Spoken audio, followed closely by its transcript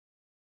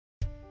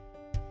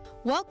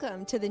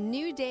Welcome to the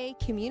New Day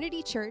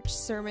Community Church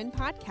Sermon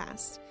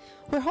Podcast.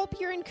 We hope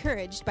you're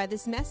encouraged by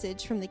this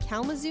message from the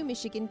Kalamazoo,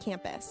 Michigan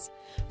campus.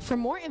 For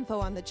more info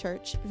on the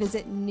church,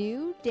 visit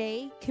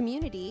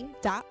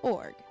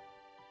newdaycommunity.org.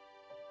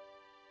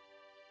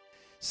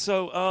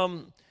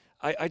 So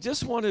I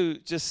just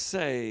want to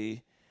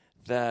say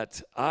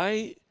that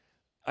I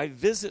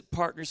visit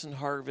Partners in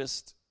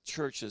Harvest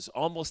churches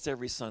almost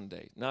every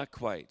Sunday, not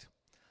quite.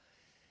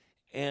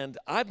 And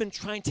I've been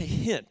trying to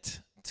hint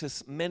to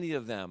many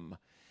of them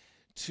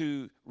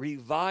to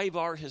revive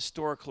our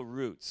historical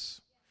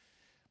roots.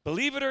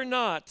 Believe it or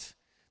not,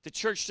 the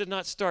church did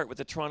not start with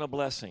the Toronto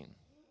Blessing,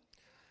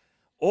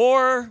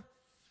 or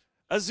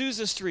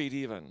Azusa Street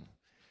even,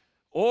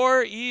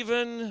 or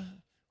even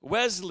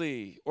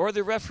Wesley, or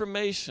the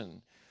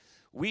Reformation.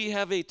 We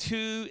have a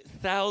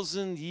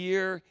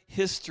 2,000-year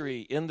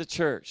history in the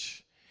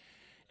church.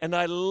 And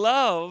I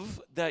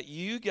love that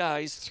you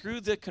guys,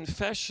 through the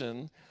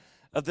confession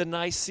of the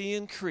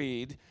Nicene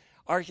Creed,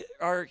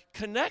 are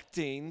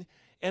connecting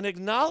and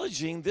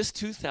acknowledging this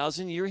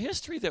 2,000-year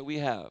history that we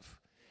have.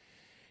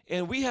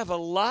 And we have a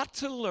lot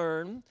to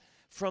learn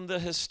from the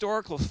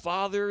historical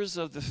fathers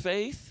of the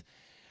faith.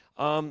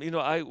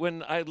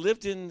 When I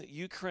lived in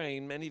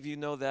Ukraine, many of you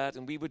know that,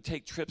 and we would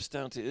take trips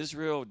down to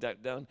Israel,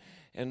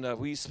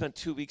 we spent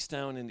 2 weeks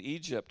down in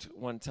Egypt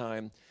one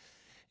time.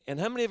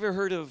 And how many have ever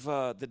heard of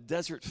the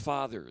Desert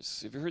Fathers?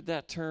 Have you heard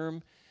that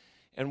term?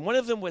 And one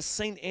of them was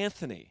St.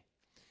 Anthony,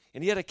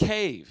 and he had a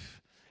cave.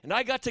 And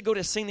I got to go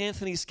to St.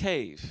 Anthony's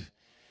cave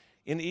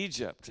in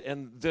Egypt,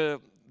 and the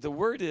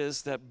word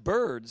is that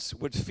birds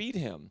would feed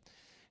him,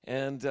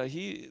 and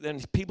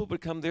then people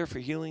would come there for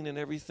healing and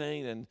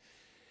everything. And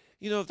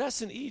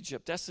that's in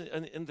Egypt. That's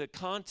in the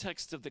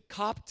context of the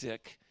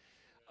Coptic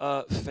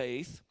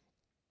faith,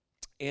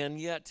 and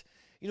yet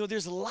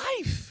there's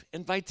life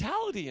and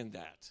vitality in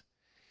that.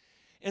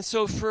 And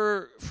so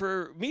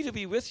for me to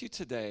be with you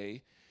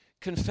today,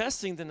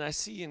 confessing the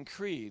Nicene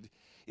Creed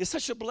is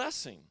such a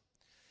blessing.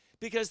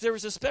 Because there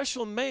was a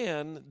special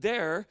man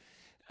there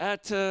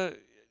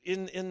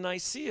in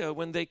Nicaea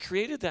when they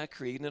created that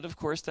creed, and of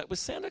course that was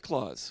Santa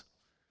Claus.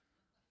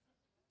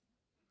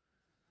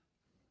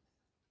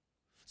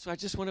 So I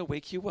just want to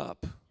wake you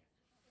up.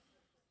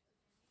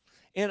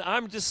 And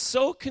I'm just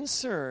so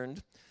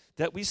concerned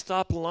that we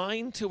stop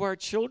lying to our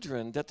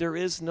children that there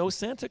is no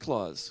Santa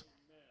Claus.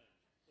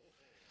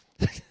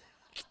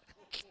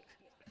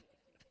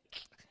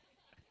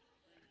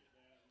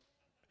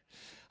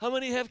 How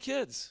many have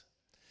kids?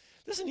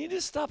 Listen, you need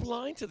to stop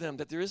lying to them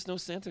that there is no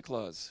Santa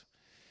Claus.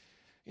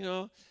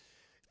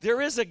 There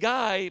is a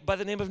guy by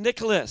the name of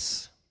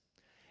Nicholas,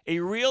 a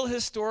real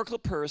historical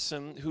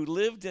person who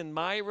lived in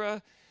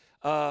Myra,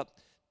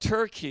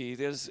 Turkey.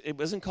 It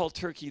wasn't called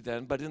Turkey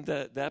then, but in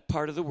that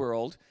part of the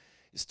world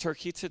is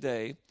Turkey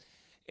today.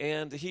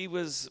 And he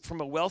was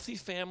from a wealthy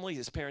family.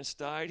 His parents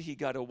died. He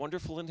got a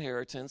wonderful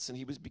inheritance, and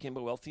he became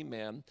a wealthy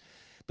man.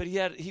 But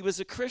he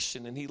was a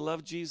Christian, and he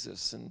loved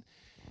Jesus, and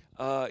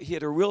he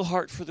had a real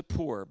heart for the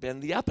poor.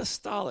 And the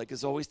apostolic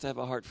is always to have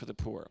a heart for the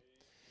poor.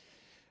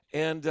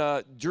 And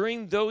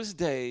during those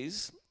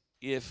days,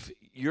 if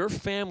your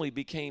family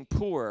became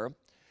poor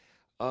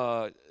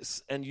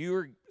and you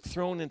were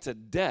thrown into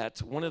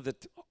debt, one of the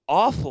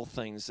awful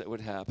things that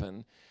would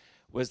happen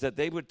was that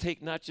they would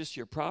take not just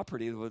your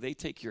property, but they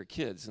take your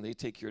kids and they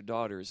take your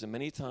daughters. And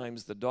many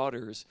times the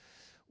daughters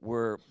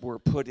were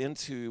put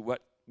into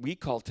what we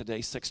call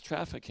today sex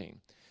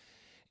trafficking.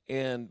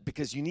 And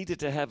because you needed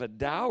to have a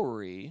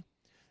dowry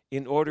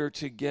in order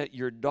to get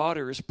your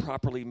daughters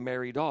properly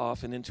married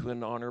off and into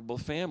an honorable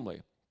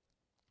family.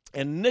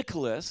 And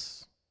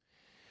Nicholas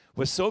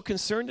was so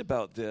concerned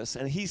about this,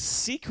 and he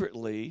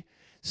secretly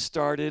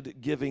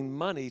started giving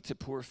money to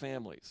poor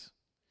families.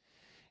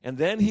 And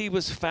then he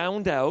was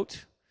found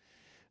out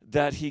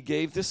that he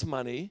gave this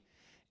money,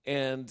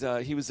 and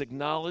he was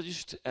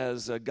acknowledged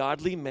as a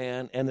godly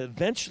man and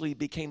eventually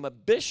became a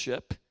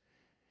bishop.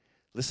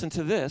 Listen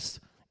to this.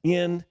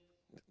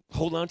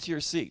 Hold on to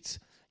your seats,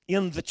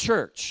 in the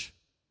church.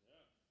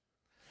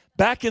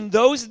 Back in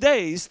those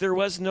days, there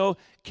was no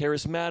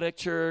charismatic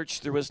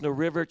church, there was no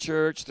river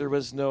church, there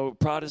was no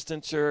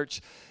Protestant church,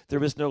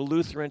 there was no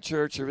Lutheran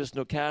church, there was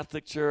no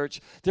Catholic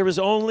church. There was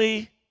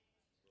only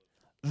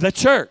the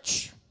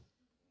church.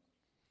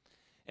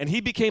 And he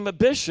became a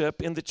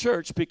bishop in the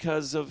church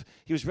because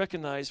he was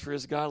recognized for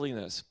his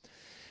godliness.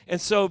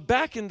 And so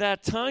back in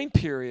that time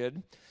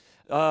period,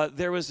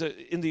 there was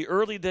in the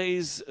early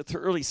days, the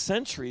early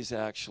centuries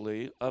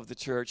actually, of the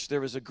church, there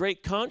was a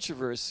great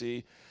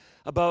controversy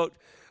about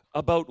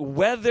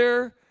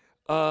whether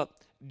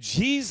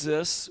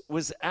Jesus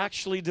was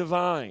actually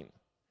divine.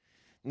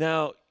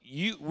 Now,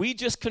 we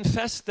just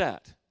confessed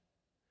that,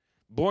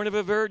 born of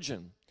a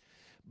virgin.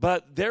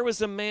 But there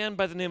was a man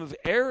by the name of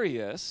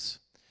Arius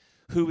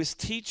who was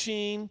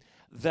teaching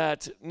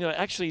that,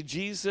 actually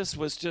Jesus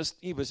was just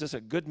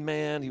a good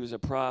man, he was a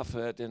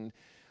prophet, and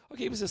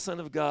okay, he was the Son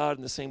of God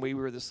in the same way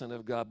we were the Son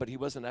of God, but he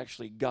wasn't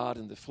actually God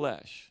in the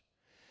flesh.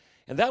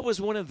 And that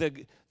was one of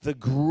the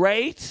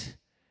great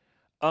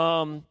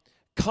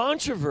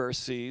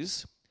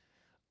controversies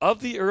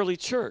of the early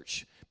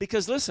church.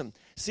 Because listen,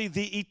 see,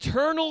 the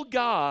eternal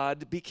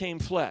God became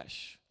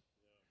flesh.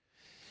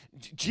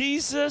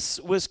 Jesus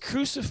was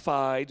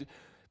crucified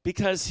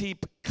because he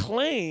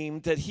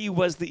claimed that he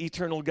was the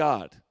eternal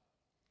God.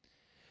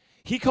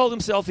 He called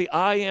himself the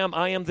I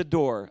am the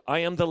door, I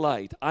am the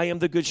light, I am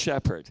the good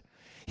shepherd.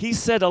 He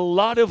said a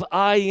lot of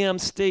I am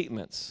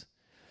statements.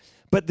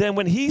 But then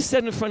when he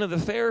said in front of the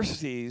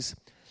Pharisees,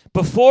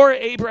 before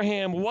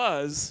Abraham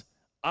was,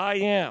 I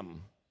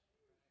am.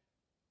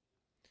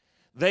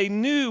 They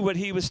knew what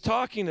he was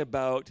talking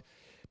about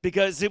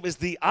because it was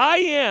the I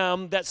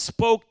am that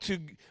spoke to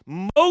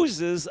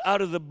Moses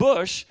out of the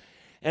bush,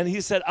 and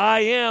he said,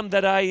 I am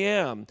that I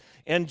am.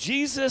 And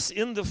Jesus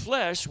in the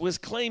flesh was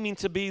claiming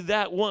to be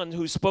that one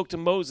who spoke to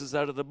Moses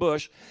out of the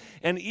bush,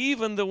 and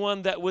even the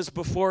one that was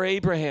before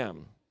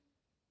Abraham.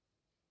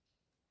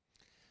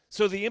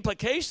 So the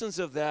implications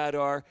of that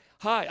are,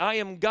 hi, I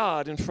am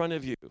God in front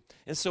of you.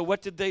 And so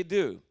what did they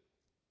do?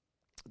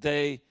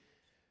 They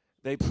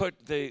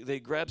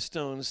grabbed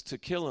stones to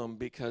kill him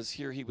because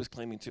here he was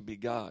claiming to be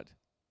God.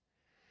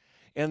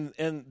 And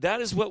that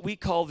is what we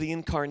call the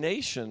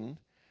incarnation.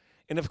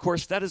 And of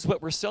course, that is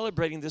what we're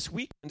celebrating this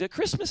weekend at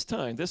Christmas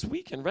time, this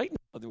weekend, right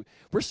now.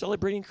 We're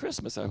celebrating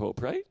Christmas, I hope,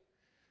 right?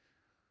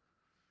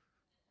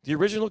 The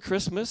original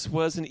Christmas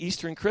was an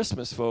Eastern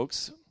Christmas,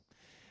 folks.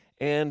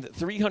 And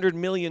 300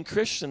 million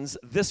Christians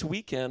this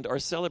weekend are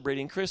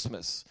celebrating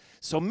Christmas.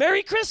 So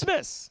Merry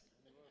Christmas!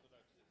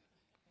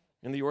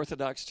 In the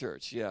Orthodox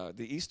Church, yeah.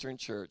 The Eastern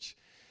Church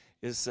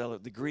is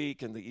the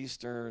Greek and the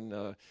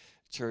Eastern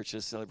Church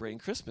is celebrating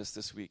Christmas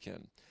this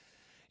weekend.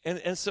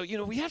 And so,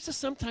 we have to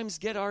sometimes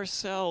get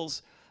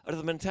ourselves out of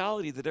the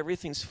mentality that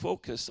everything's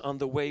focused on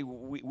the way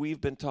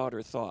we've been taught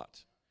or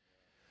thought.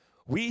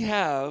 We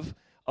have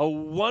a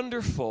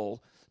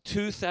wonderful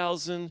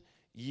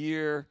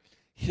 2,000-year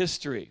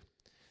history.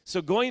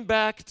 So going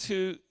back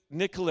to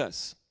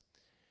Nicholas,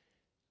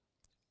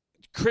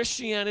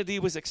 Christianity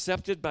was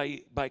accepted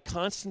by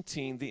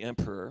Constantine, the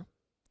emperor.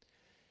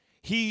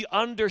 He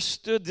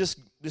understood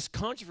this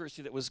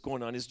controversy that was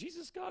going on. Is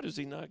Jesus God or is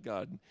he not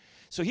God?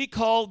 So he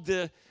called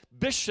the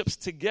bishops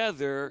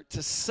together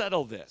to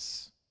settle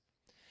this.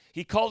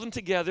 He called them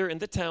together in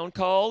the town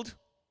called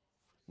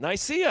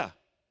Nicaea.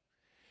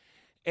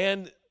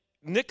 And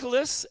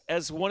Nicholas,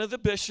 as one of the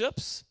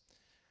bishops,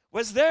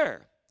 was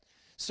there.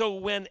 So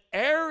when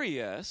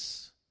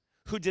Arius,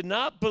 who did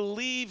not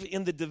believe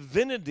in the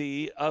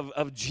divinity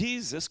of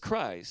Jesus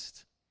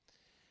Christ,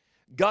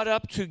 got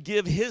up to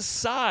give his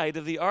side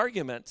of the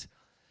argument,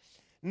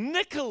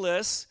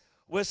 Nicholas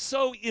was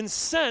so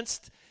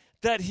incensed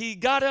that he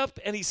got up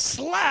and he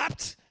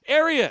slapped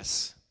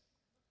Arius.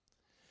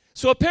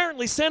 So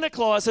apparently Santa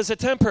Claus has a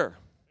temper.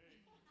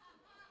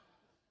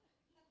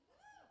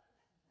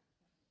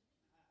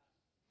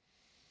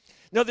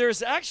 Now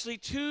there's actually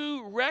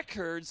 2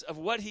 records of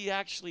what he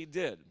actually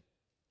did.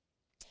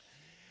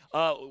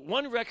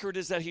 One record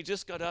is that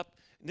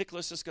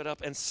Nicholas just got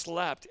up and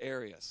slapped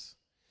Arius.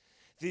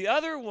 The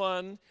other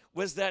one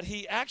was that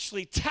he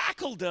actually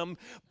tackled him,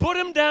 put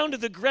him down to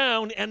the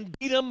ground, and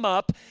beat him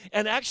up,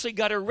 and actually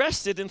got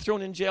arrested and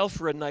thrown in jail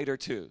for a night or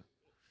 2.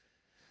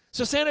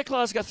 So Santa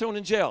Claus got thrown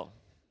in jail.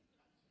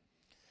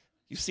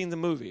 You've seen the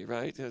movie,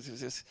 right?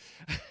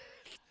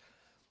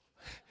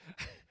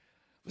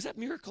 Was that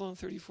Miracle on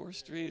 34th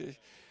Street?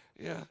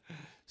 Yeah.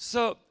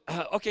 So,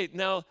 okay,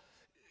 now,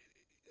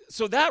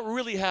 so that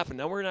really happened.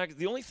 Now,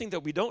 the only thing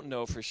that we don't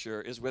know for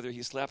sure is whether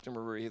he slapped him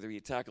or whether he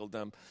tackled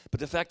him. But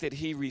the fact that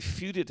he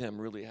refuted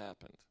him really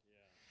happened.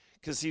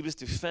 Because he was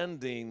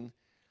defending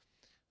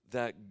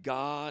that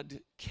God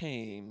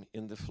came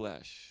in the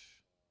flesh.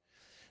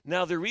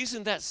 Now, the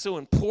reason that's so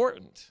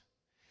important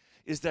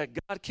is that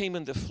God came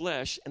in the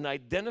flesh and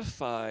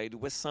identified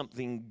with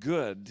something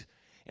good,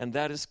 and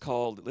that is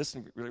called,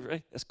 listen,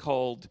 right? It's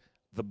called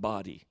the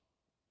body.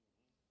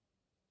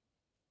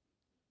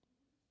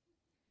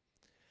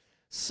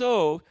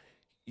 So,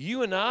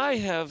 you and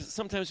I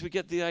sometimes we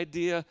get the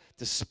idea,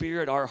 the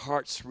spirit, our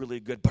heart's really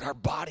good, but our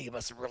body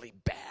must be really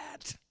bad.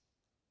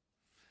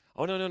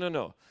 Oh,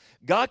 no.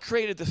 God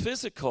created the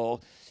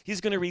physical.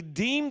 He's going to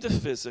redeem the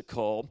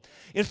physical.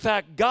 In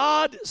fact,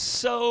 God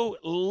so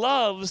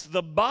loves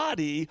the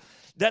body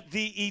that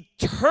the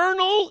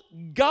eternal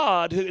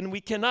God, and we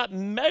cannot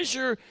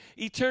measure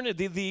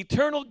eternity, the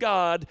eternal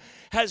God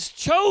has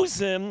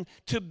chosen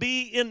to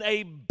be in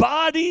a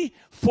body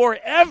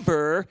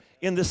forever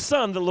in the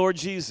Son, the Lord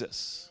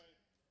Jesus.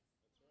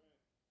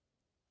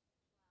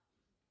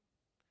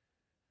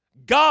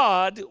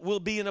 God will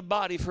be in a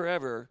body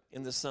forever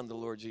in the Son, the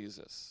Lord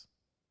Jesus.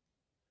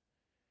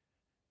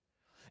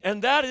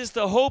 And that is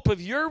the hope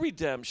of your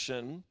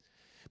redemption,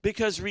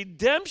 because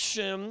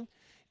redemption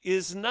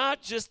is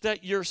not just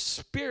that your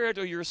spirit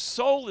or your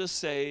soul is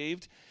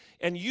saved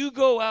and you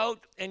go out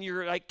and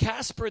you're like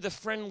Casper the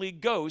Friendly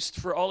Ghost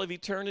for all of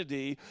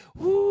eternity,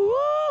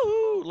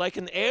 woo, like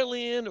an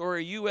alien or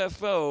a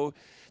UFO.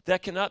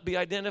 that cannot be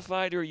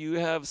identified, or you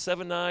have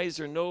 7 eyes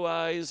or no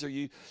eyes, or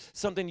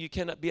something you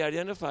cannot be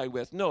identified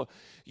with. No,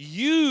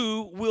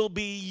 you will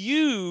be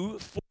you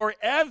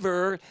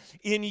forever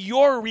in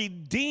your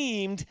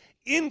redeemed,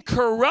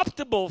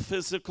 incorruptible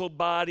physical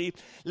body,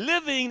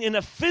 living in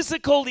a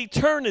physical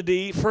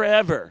eternity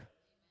forever.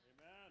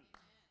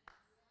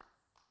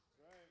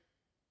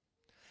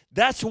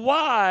 That's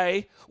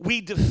why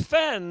we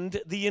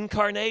defend the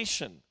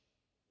incarnation.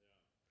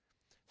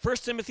 1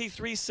 Timothy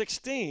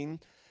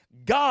 3:16,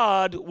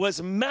 God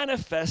was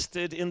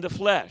manifested in the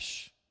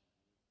flesh.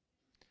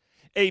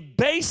 A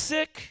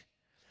basic,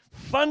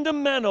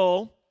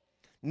 fundamental,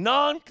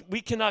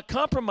 we cannot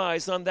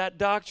compromise on that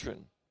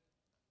doctrine.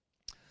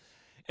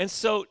 And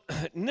so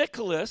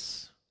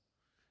Nicholas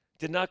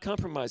did not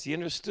compromise. He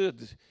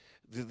understood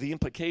the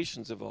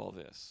implications of all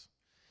this.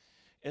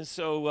 And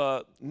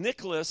so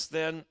Nicholas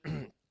then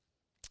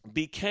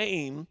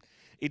became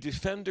a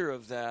defender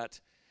of that,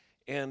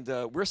 and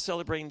we're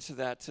celebrating to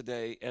that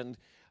today. And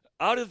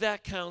out of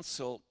that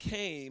council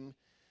came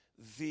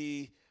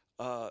the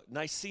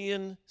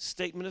Nicene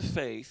Statement of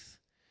Faith,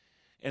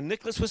 and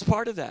Nicholas was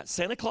part of that.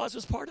 Santa Claus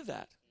was part of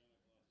that.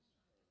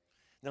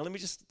 Now let me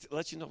just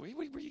let you know where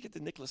you get the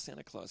Nicholas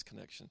Santa Claus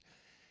connection.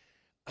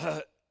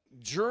 As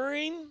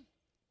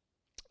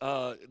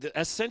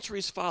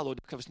centuries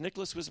followed, because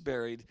Nicholas was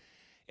buried,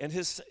 and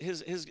his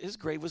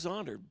grave was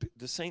honored.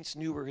 The saints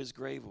knew where his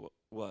grave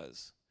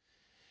was.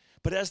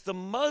 But as the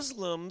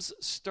Muslims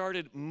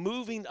started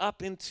moving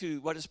up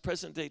into what is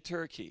present-day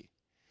Turkey,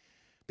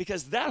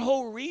 because that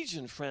whole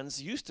region,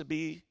 friends, used to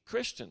be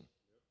Christian.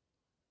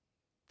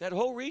 That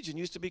whole region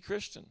used to be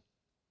Christian.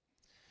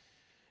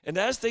 And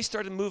as they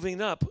started moving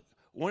up,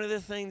 one of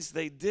the things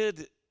they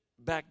did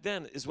back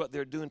then is what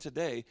they're doing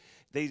today.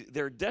 They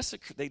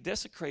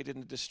desecrated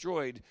and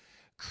destroyed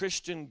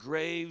Christian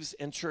graves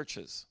and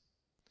churches.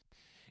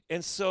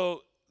 And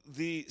so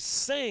the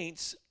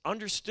saints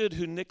understood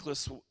who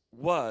Nicholas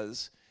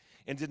was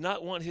and did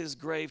not want his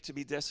grave to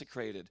be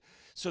desecrated.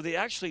 So they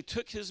actually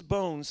took his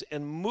bones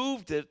and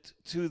moved it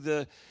to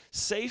the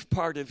safe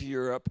part of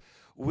Europe,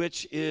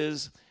 which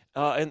is,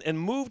 and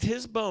moved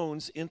his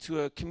bones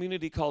into a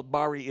community called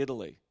Bari,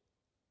 Italy.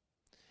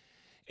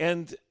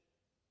 And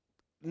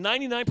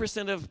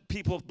 99% of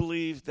people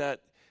believe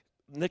that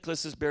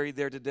Nicholas is buried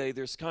there today.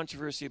 There's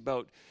controversy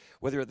about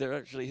whether they're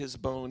actually his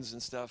bones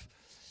and stuff.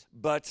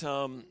 But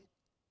in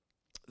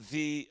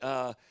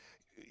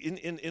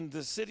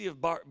the city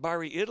of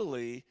Bari,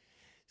 Italy,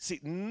 see,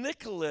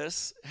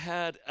 Nicholas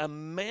had a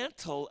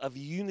mantle of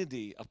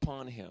unity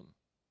upon him.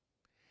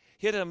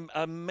 He had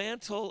a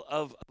mantle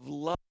of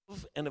love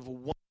and of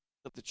one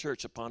of the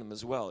church upon him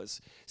as well.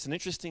 It's an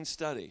interesting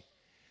study.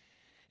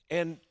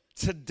 And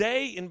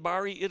today in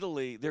Bari,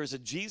 Italy, there's a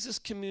Jesus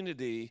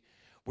community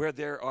where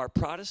there are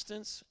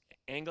Protestants,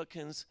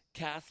 Anglicans,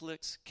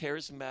 Catholics,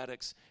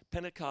 Charismatics,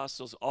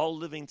 Pentecostals, all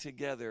living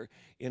together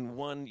in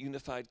one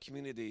unified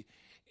community.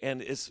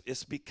 And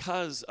it's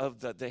because of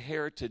the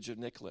heritage of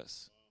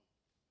Nicholas.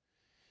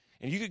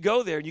 And you could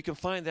go there and you can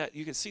find that,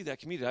 you can see that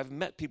community. I've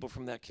met people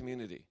from that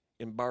community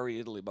in Bari,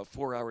 Italy, about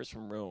 4 hours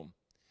from Rome.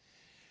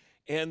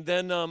 And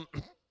then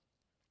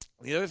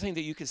the other thing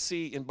that you can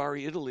see in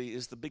Bari, Italy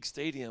is the big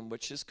stadium,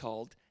 which is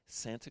called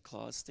Santa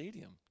Claus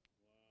Stadium.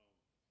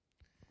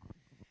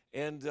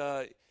 And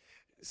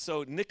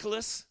so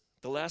Nicholas,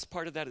 the last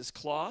part of that is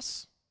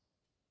Klaus.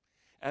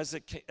 As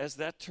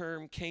that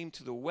term came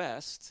to the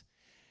West,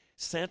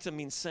 Santa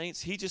means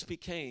saints. He just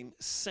became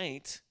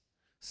Saint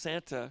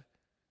Santa,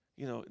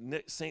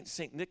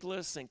 Saint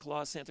Nicholas, Saint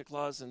Claus, Santa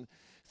Claus. And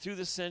through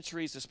the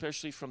centuries,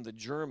 especially from the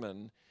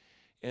German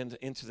and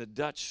into the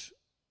Dutch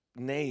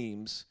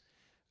names,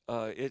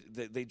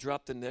 they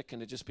dropped the Nick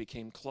and it just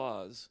became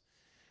Claus.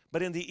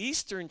 But in the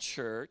Eastern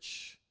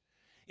Church,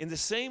 in the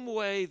same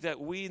way that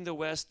we in the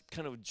West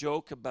kind of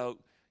joke about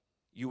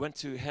you went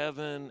to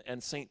heaven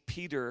and St.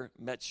 Peter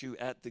met you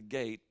at the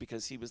gate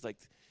because he was like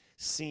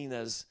seen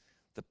as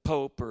the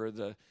Pope or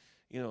the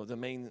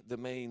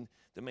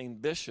main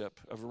bishop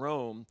of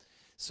Rome,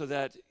 so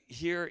that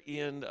here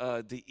in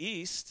the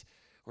East,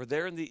 or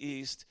there in the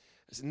East,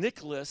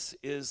 Nicholas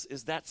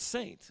is that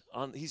saint.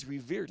 He's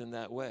revered in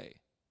that way.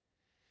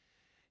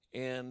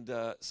 And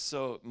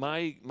so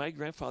my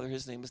grandfather,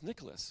 his name is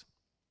Nicholas.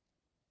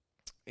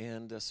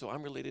 And so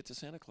I'm related to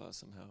Santa Claus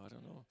somehow. I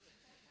don't know.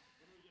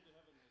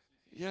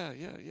 Yeah.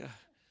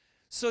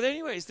 So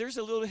anyways, there's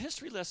a little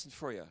history lesson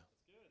for you.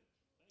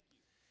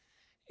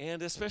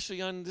 And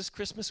especially on this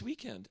Christmas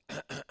weekend.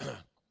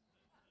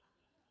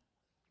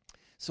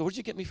 So what'd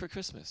you get me for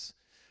Christmas?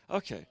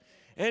 Okay.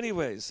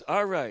 Anyways,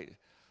 all right.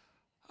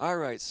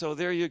 So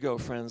there you go,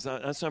 friends.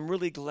 And so I'm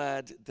really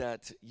glad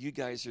that you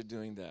guys are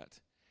doing that.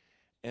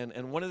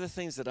 And one of the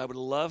things that I would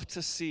love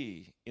to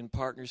see in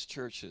partners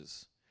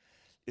churches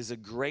is a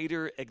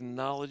greater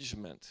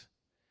acknowledgement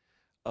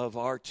of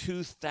our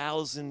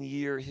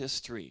 2,000-year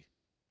history.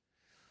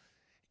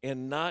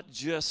 And not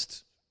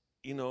just,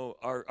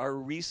 our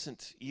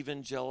recent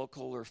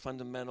evangelical or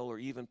fundamental or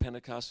even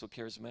Pentecostal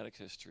charismatic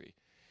history.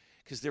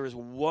 because there was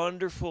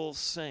wonderful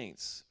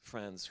saints,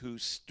 friends, who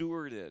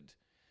stewarded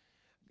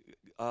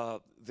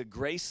the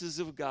graces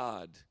of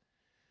God.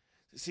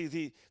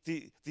 See,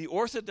 the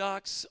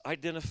Orthodox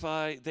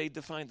define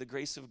the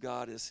grace of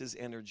God as his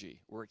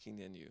energy working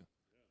in you.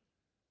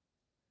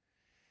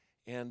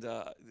 And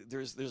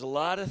there's a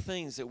lot of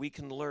things that we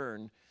can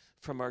learn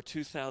from our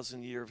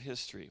 2,000 year of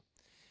history.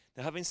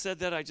 Now, having said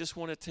that, I just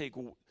want to take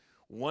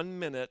 1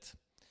 minute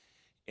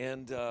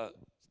and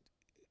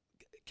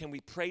can we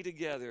pray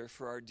together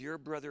for our dear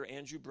brother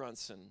Andrew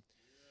Brunson,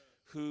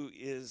 who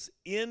is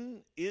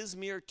in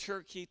Izmir,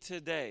 Turkey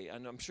today.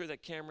 And I'm sure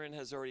that Cameron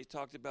has already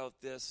talked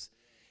about this.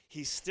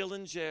 He's still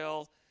in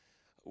jail.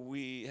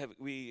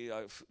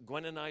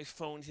 Gwen and I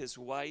phoned his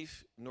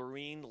wife,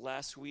 Noreen,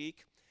 last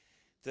week.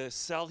 The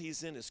cell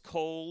he's in is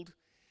cold.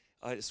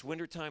 It's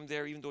wintertime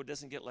there, even though it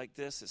doesn't get like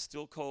this. It's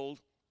still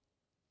cold.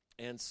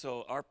 And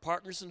so our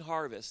Partners in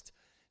Harvest,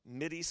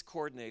 Mideast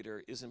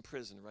coordinator, is in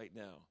prison right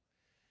now.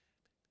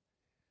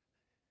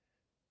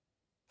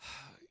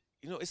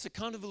 You know, it's a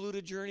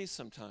convoluted journey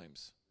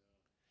sometimes.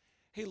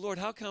 Hey, Lord,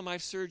 how come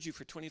I've served you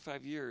for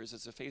 25 years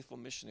as a faithful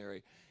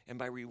missionary, and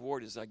my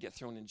reward is I get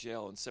thrown in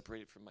jail and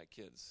separated from my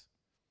kids?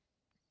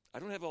 I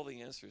don't have all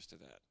the answers to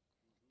that.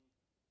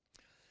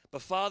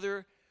 But,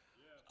 Father,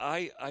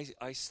 I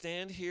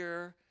stand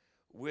here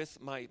with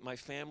my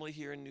family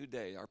here in New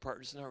Day, our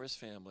Partners in Harvest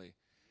family,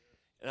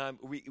 and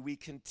we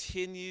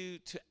continue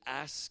to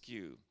ask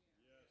you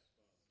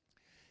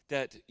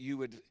that you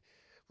would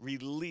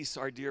release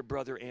our dear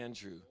brother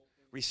Andrew.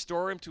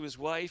 Restore him to his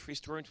wife,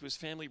 restore him to his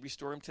family,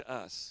 restore him to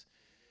us.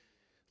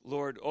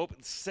 Lord,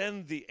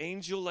 send the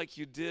angel like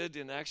you did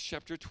in Acts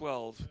chapter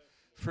 12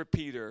 for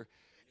Peter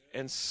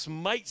and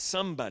smite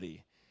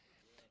somebody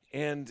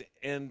and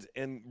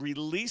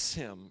release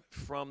him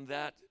from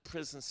that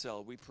prison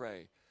cell, we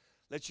pray.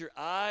 Let your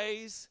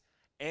eyes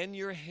and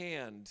your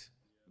hand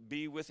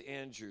be with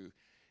Andrew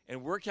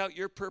and work out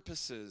your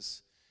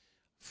purposes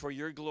for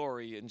your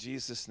glory in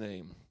Jesus'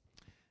 name.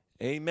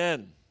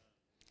 Amen.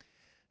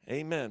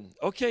 Amen.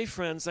 Okay,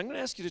 friends, I'm going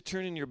to ask you to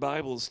turn in your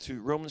Bibles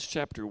to Romans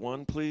chapter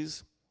 1,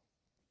 please.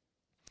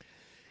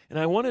 And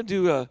I want to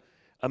do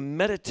a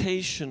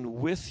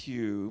meditation with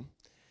you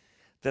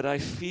that I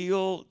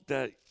feel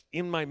that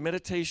in my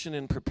meditation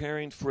and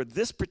preparing for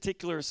this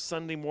particular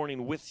Sunday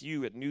morning with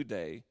you at New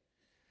Day,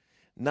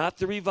 not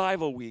the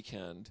revival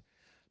weekend,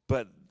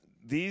 but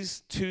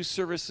these two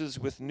services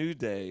with New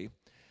Day,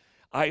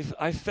 I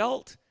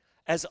felt,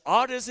 as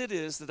odd as it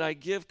is, that I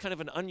give kind of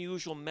an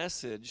unusual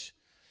message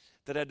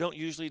that I don't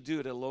usually do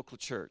at a local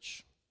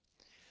church.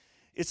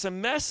 It's a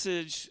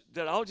message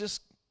that I'll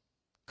just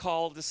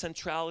call the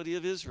centrality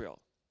of Israel.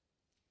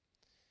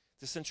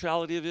 The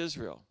centrality of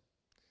Israel.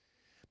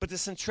 But the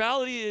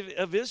centrality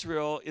of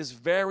Israel is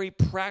very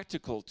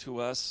practical to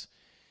us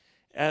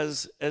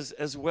as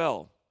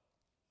well.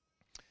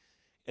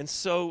 And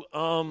so,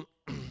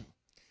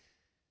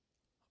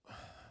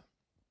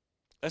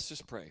 let's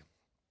just pray.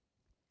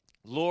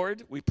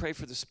 Lord, we pray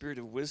for the spirit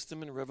of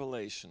wisdom and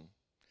revelation,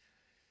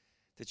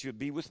 that you would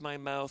be with my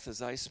mouth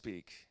as I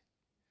speak,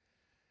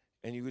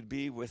 and you would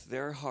be with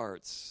their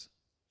hearts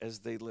as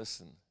they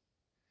listen,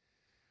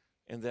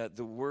 and that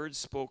the words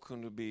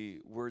spoken would be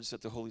words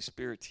that the Holy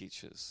Spirit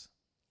teaches.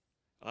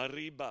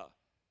 Arriba.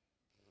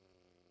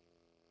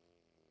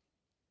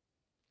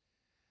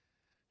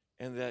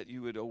 And that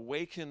you would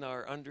awaken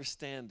our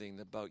understanding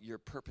about your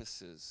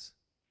purposes,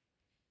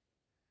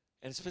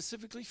 and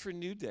specifically for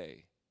New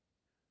Day.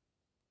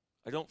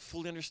 I don't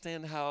fully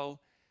understand how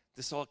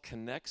this all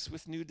connects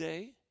with New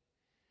Day,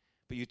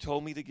 but you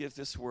told me to give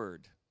this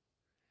word.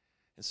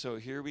 And so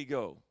here we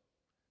go.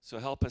 So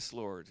help us,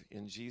 Lord,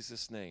 in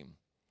Jesus' name.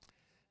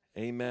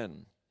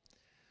 Amen.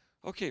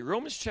 Okay,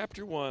 Romans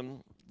chapter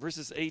 1,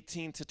 verses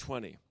 18 to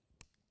 20.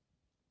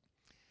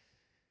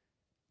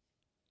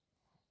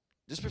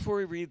 Just before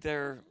we read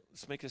there,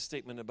 let's make a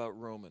statement about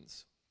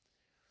Romans.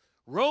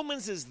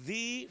 Romans is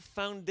the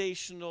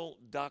foundational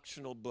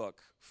doctrinal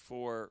book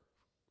for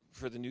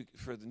the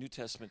New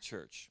Testament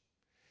church.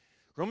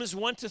 Romans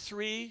 1 to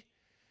 3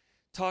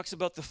 talks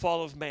about the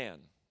fall of man,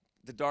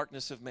 the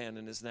darkness of man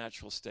in his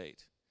natural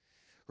state.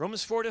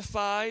 Romans 4 to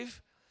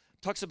 5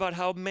 talks about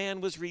how man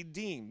was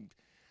redeemed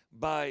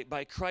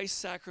by Christ's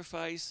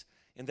sacrifice,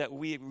 and that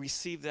we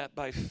receive that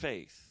by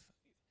faith,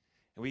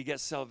 and we get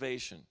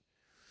salvation.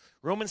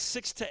 Romans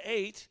 6 to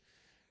 8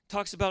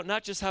 talks about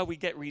not just how we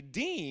get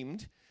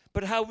redeemed,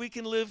 but how we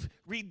can live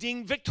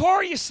redeemed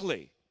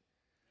victoriously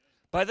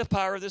by the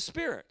power of the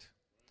Spirit.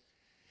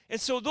 And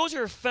so those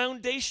are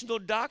foundational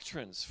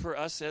doctrines for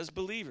us as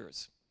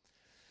believers.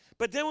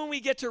 But then when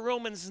we get to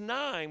Romans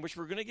 9, which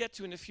we're going to get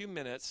to in a few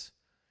minutes,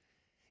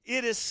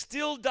 it is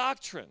still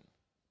doctrine.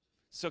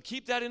 So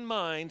keep that in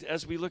mind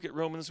as we look at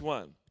Romans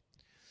 1.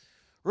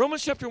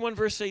 Romans chapter 1,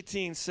 verse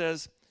 18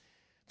 says,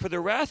 "For the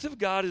wrath of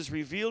God is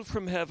revealed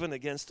from heaven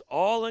against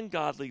all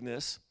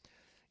ungodliness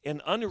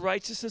and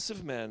unrighteousness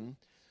of men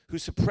who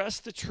suppress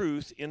the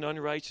truth in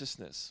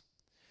unrighteousness.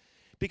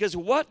 Because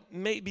what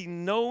may be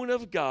known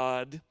of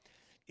God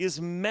is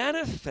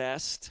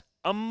manifest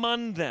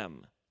among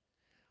them."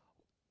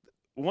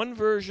 one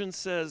version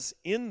says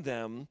in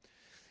them,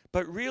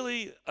 but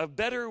really a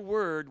better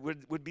word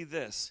would be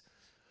this.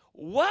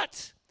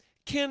 What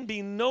can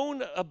be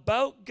known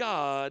about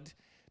God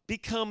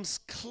becomes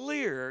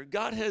clear.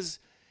 God has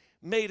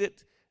made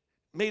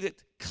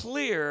it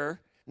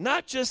clear,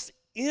 not just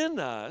in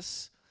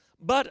us,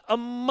 but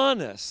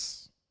among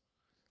us.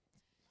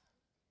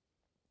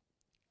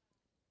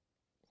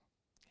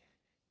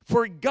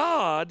 For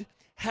God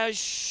has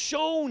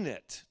shown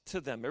it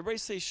to them. Everybody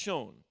say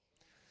shown.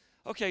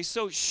 Okay,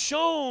 so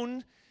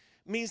shown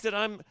means that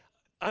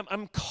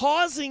I'm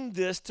causing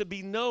this to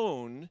be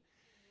known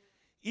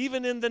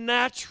even in the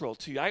natural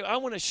to you. I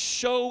want to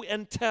show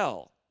and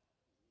tell.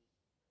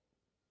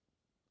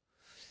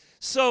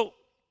 So,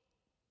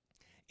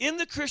 in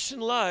the Christian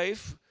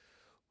life,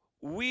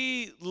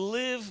 we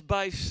live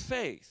by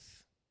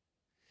faith.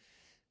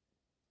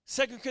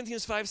 2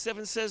 Corinthians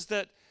 5:7 says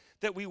that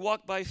we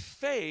walk by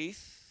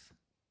faith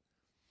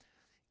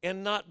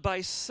and not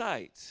by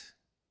sight.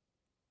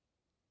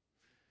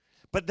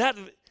 But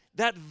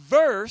that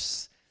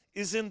verse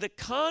is in the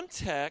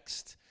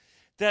context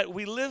that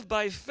we live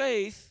by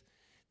faith,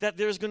 that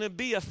there's going to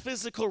be a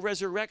physical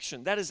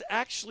resurrection. That is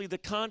actually the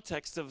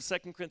context of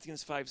 2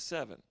 Corinthians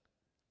 5:7.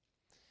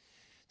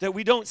 That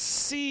we don't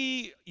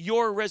see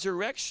your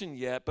resurrection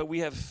yet, but we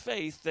have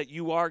faith that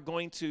you are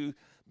going to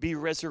be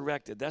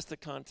resurrected. That's the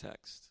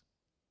context.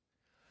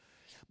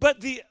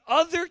 But the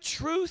other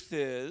truth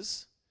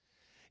is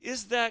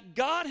that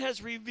God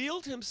has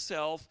revealed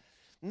himself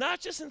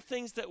not just in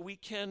things that we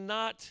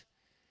cannot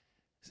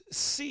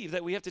see,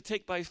 that we have to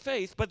take by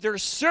faith, but there are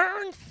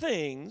certain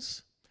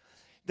things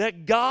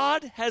that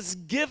God has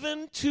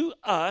given to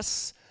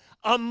us,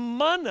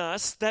 among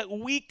us, that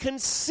we can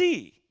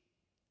see.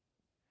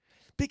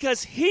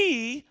 Because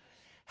he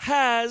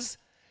has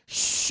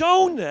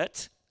shown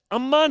it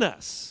among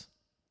us.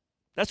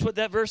 That's what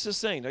that verse is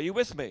saying. Are you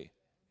with me?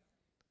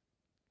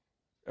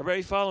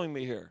 Everybody following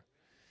me here?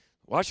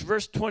 Watch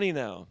verse 20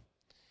 now.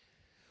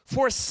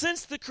 For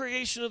since the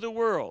creation of the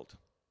world,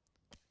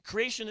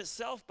 creation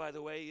itself, by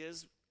the way,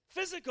 is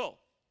physical.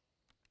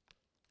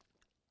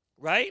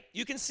 Right?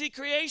 You can see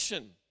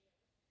creation.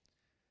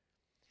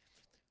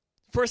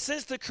 For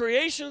since the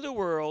creation of the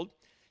world,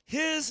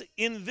 his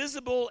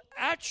invisible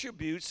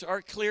attributes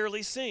are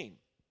clearly seen.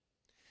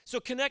 So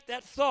connect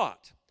that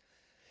thought.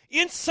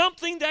 In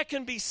something that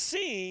can be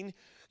seen,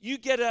 you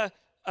get a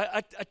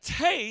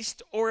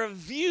taste or a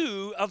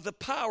view of the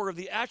power of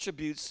the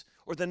attributes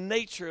or the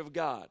nature of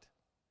God.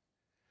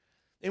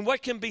 And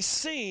what can be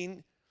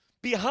seen,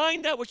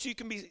 behind that which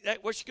can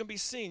be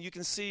seen, you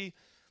can see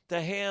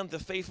the hand, the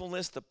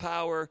faithfulness, the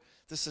power,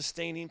 the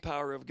sustaining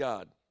power of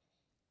God.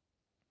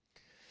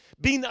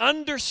 Being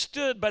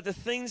understood by the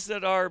things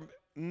that are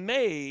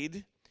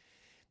made,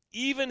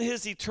 even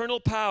his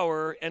eternal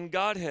power and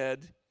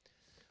Godhead,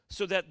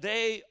 so that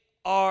they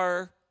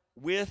are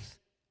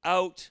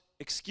without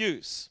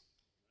excuse.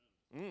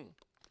 This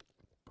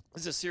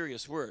is a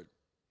serious word.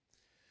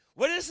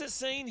 What is it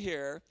saying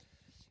here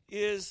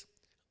is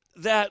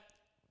that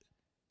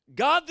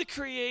God the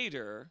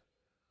Creator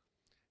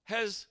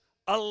has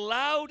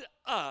allowed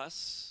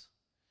us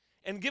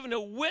and given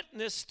a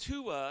witness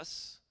to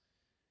us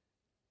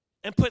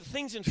and put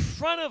things in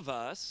front of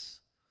us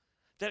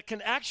that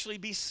can actually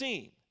be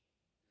seen.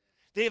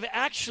 They have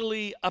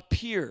actually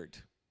appeared.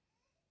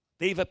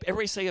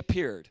 Everybody say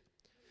appeared.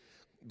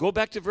 Go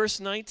back to verse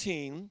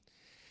 19,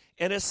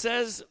 and it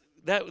says,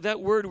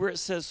 that word where it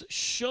says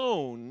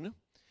shown,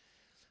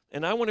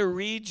 and I want to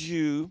read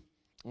you,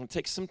 I'm going to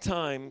take some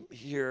time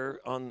here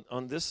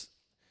on this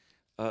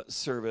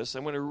service.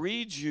 I'm going to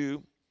read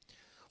you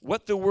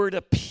what the word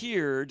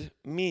appeared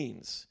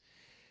means.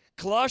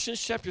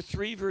 Colossians chapter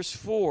 3, verse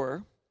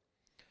 4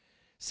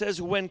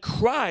 says, when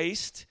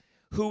Christ,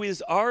 who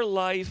is our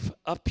life,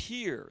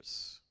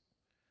 appears,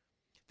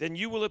 then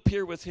you will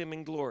appear with him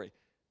in glory.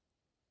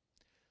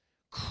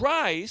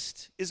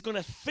 Christ is going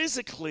to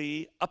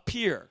physically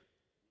appear.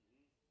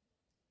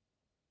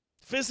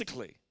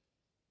 Physically.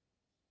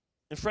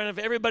 In front of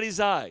everybody's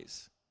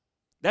eyes.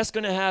 That's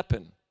going to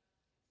happen.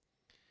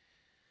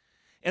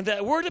 And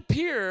that word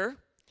appear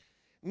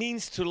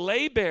means to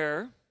lay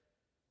bare,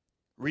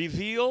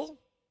 reveal,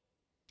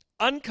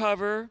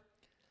 uncover,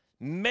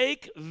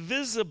 make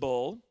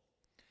visible,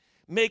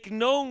 make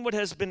known what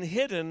has been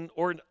hidden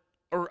or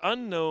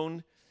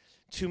unknown,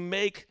 to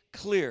make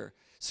clear.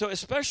 So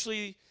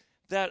especially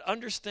that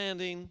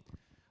understanding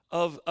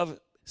of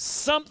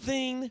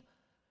something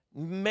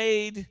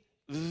made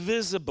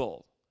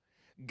visible.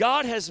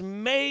 God has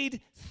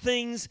made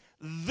things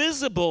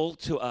visible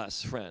to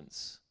us,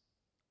 friends.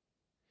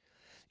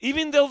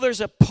 Even though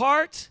there's a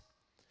part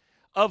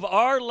of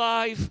our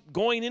life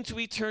going into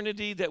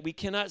eternity that we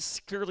cannot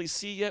clearly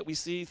see yet, we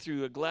see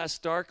through a glass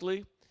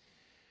darkly,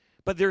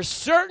 but there are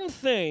certain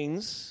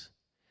things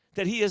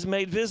that he has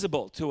made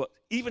visible to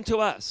even to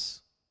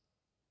us.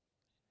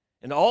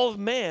 And all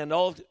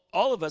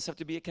of us have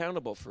to be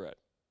accountable for it.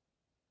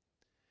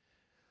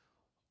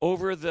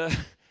 Over the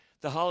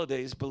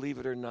holidays, believe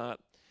it or not,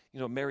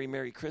 Merry,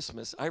 Merry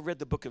Christmas, I read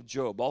the book of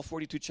Job, all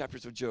 42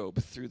 chapters of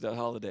Job through the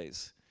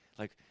holidays.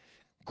 Like,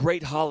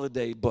 great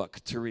holiday book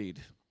to read.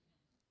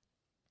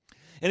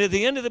 And at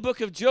the end of the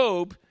book of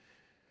Job,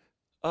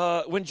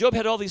 when Job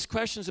had all these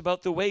questions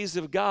about the ways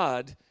of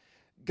God,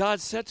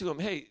 God said to him,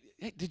 hey,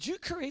 did you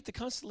create the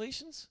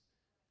constellations?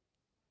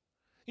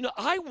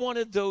 I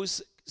wanted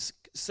those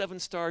 7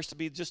 stars to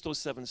be just those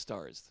 7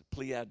 stars, the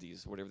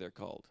Pleiades, whatever they're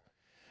called.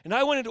 And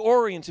I wanted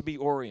Orion to be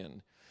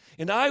Orion.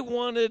 And I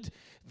wanted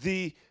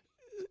the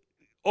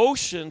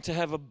ocean to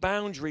have a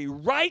boundary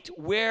right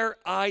where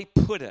I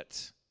put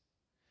it.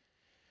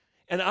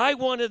 And I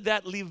wanted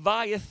that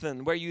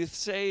Leviathan where you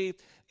say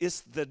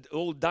it's the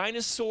old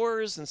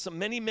dinosaurs, and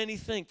many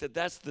think that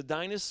that's the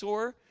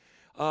dinosaur,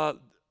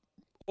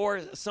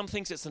 or some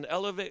thinks it's an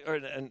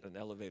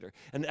alligator.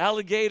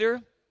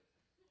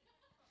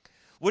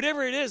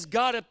 Whatever it is,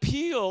 God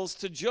appeals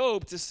to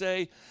Job to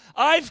say,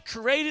 I've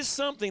created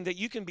something that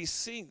you can be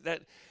seen,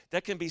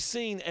 that can be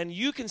seen, and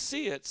you can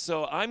see it,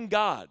 so I'm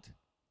God.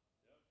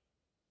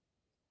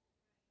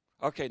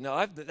 Okay,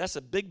 now that's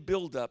a big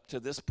build-up to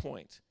this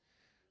point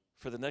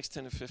for the next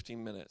 10 to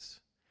 15 minutes.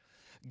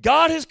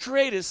 God has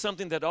created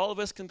something that all of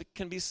us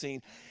can be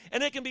seen,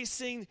 and it can be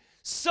seen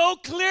so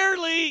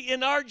clearly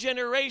in our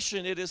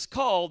generation. It is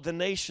called the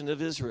nation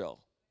of Israel.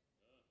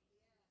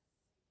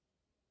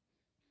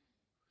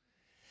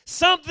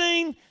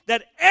 Something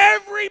that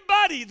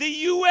everybody, the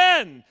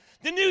UN,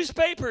 the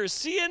newspapers,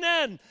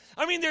 CNN,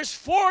 there's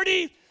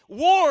 40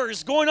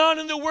 wars going on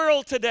in the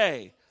world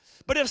today.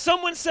 But if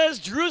someone says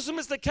Jerusalem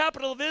is the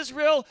capital of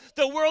Israel,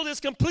 the world is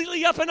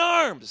completely up in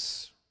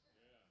arms.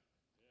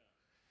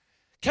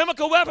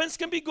 Chemical weapons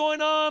can be going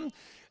on.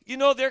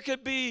 There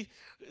could be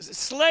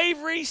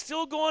slavery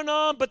still going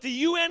on, but the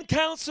UN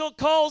Council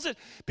calls it,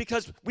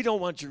 because we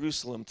don't want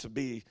Jerusalem to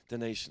be the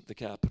nation, the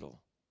capital.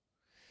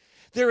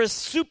 There is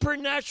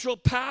supernatural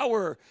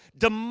power,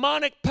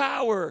 demonic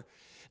power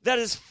that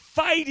is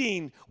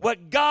fighting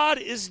what God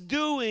is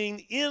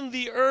doing in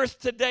the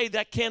earth today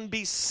that can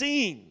be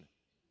seen.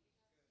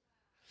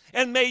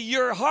 And may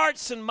your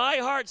hearts and my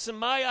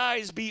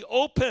eyes be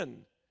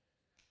open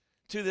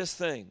to this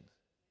thing.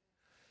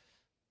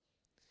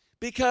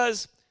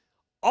 Because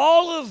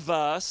all of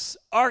us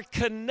are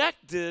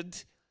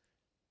connected,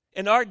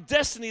 and our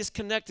destiny is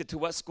connected to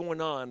what's going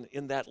on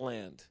in that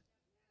land.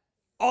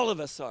 All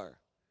of us are.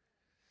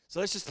 So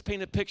let's just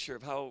paint a picture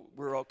of how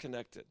we're all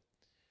connected.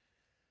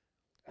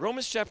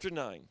 Romans chapter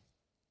 9.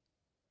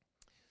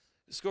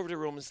 Let's go over to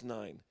Romans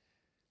 9.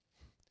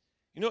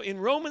 In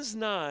Romans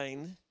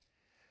 9,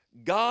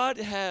 God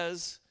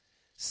has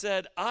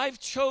said, I've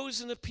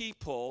chosen a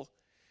people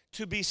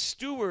to be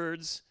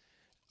stewards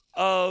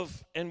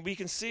of, and we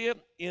can see it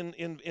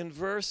in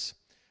verse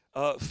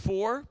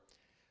 4,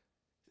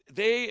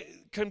 they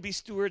can be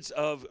stewards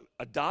of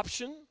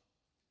adoption,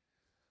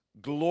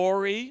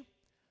 glory,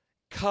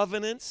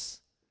 covenants,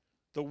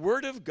 the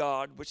word of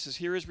God, which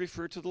here is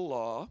referred to the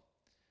law,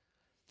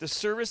 the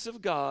service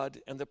of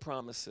God, and the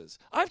promises.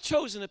 I've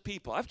chosen a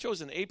people. I've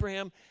chosen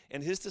Abraham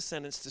and his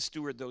descendants to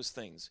steward those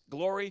things.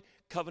 Glory,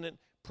 covenant,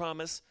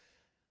 promise.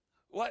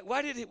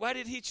 Why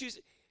did he choose?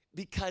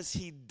 Because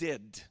he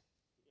did.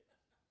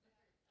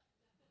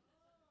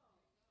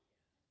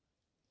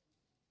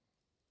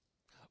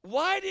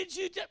 Why did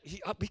you do?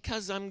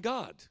 Because I'm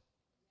God.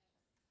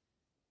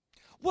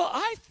 Well,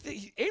 I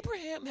think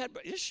Abraham had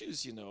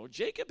issues,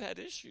 Jacob had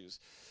issues.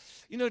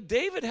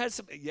 David had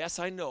some, yes,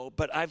 I know,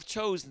 but I've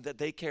chosen that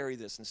they carry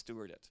this and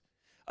steward it.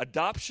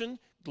 Adoption,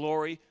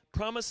 glory,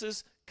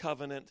 promises,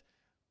 covenant.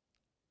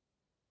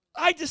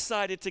 I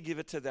decided to give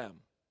it to them.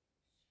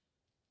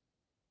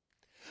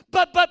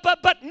 But,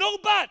 no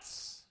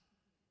buts.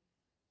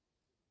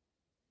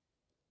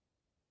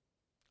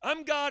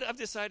 I'm God, I've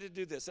decided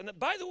to do this. And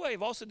by the way,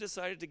 I've also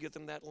decided to give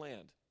them that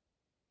land.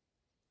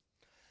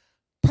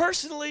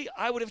 Personally,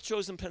 I would have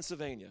chosen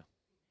Pennsylvania.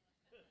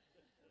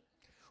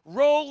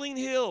 Rolling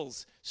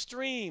hills,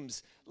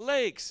 streams,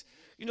 lakes,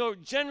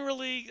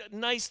 generally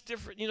nice,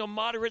 different,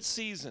 moderate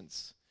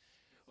seasons.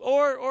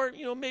 Or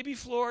maybe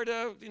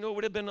Florida,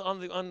 would have been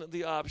on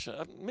the option.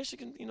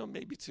 Michigan,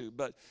 maybe too.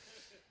 But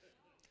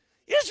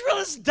Israel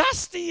is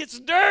dusty, it's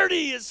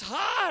dirty, it's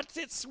hot,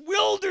 it's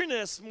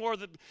wilderness.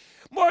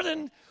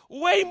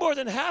 Way more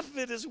than half of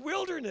it is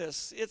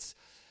wilderness. It's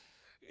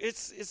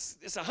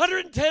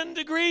 110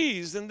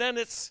 degrees, and then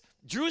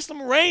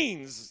Jerusalem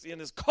rains and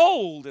it's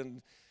cold,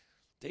 and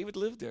David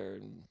lived there.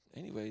 And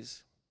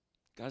anyways,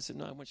 God said,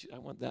 no, I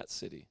want that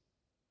city,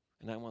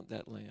 and I want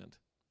that land.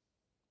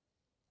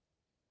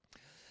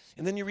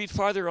 And then you read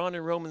farther on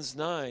in Romans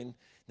 9.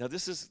 Now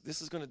this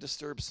is going to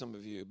disturb some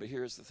of you, but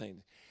here's the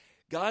thing.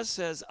 God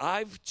says,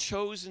 I've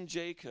chosen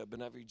Jacob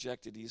and I've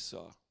rejected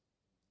Esau.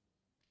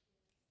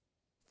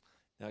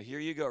 Now here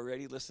you go.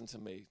 Ready? Listen to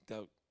me.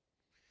 Now,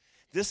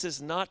 this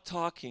is not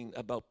talking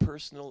about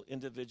personal,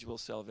 individual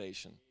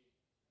salvation.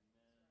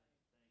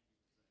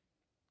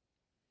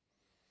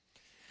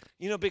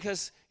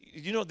 Because,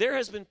 there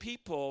has been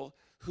people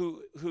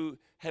who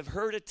have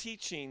heard a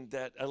teaching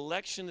that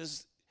election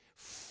is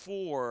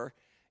for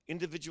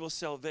individual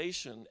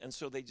salvation, and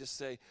so they just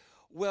say,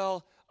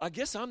 well, I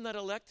guess I'm not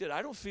elected.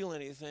 I don't feel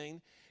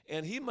anything,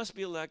 and he must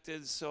be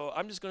elected, so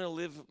I'm just going to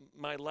live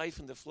my life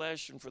in the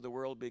flesh and for the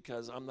world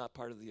because I'm not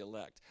part of the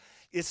elect.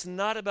 It's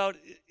not about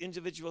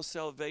individual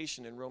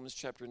salvation in Romans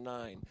chapter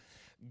 9.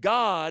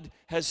 God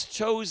has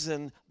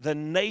chosen the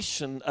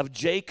nation of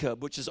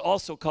Jacob, which is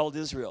also called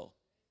Israel.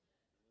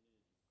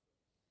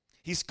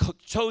 He's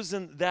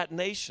chosen that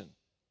nation.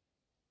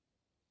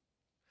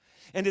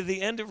 And at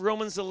the end of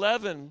Romans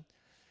 11,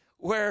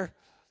 where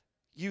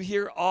you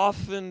hear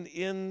often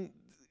in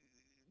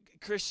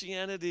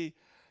Christianity,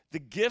 the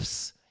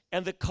gifts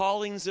and the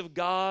callings of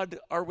God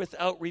are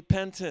without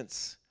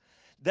repentance.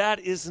 That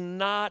is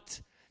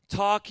not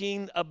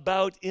talking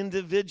about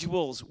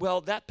individuals. Well,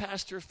 that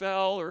pastor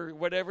fell or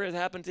whatever had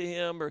happened to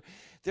him, or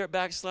they're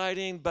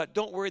backsliding, but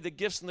don't worry, the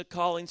gifts and the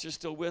callings are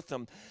still with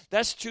them.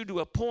 That's true to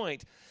a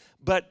point,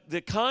 but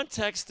the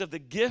context of the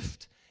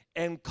gift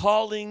and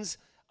callings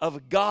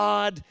of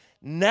God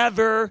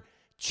never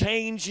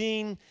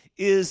changing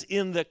is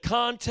in the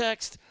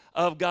context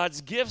of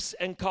God's gifts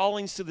and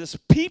callings to this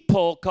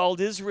people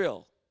called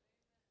Israel.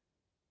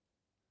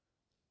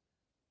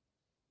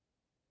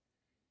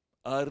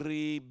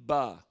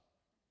 Arriba.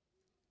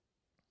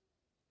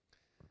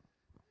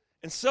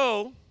 And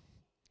so,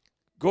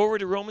 go over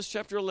to Romans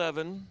chapter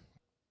 11.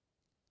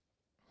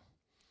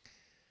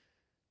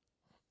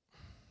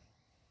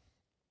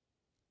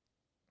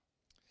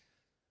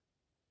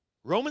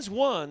 Romans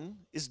 1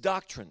 is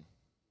doctrine.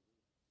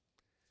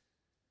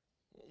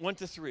 1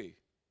 to 3.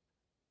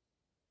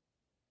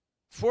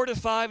 4 to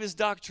 5 is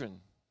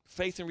doctrine,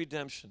 faith and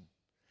redemption.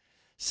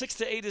 6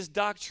 to 8 is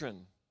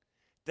doctrine.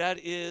 That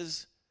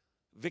is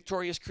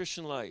victorious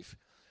Christian life.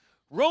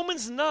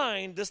 Romans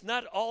 9 does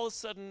not all of a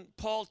sudden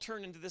Paul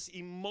turn into this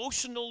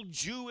emotional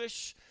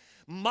Jewish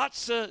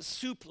matzah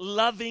soup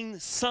loving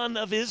son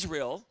of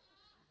Israel.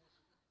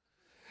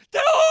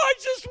 That, I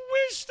just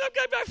wish,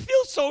 I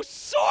feel so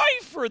sorry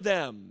for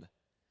them.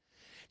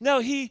 Now,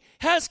 he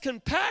has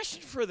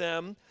compassion for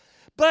them,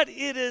 but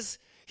he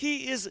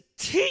is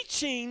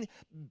teaching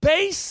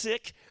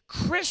basic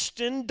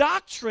Christian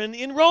doctrine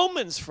in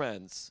Romans,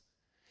 friends.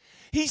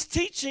 He's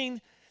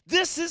teaching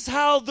this is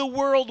how the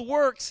world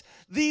works.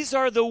 These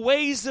are the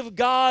ways of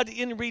God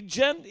in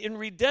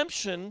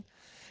redemption,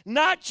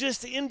 not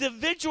just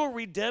individual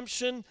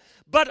redemption,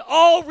 but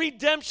all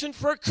redemption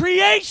for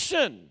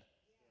creation.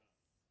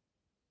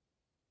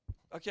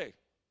 Okay,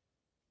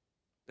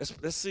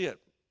 let's see it.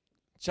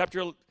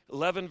 Chapter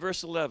 11,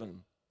 verse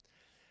 11.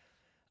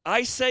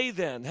 I say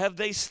then, have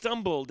they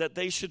stumbled that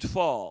they should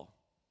fall?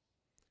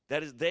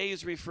 That is, they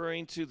is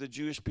referring to the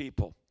Jewish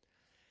people.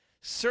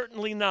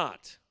 Certainly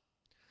not.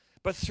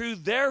 But through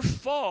their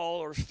fall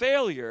or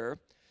failure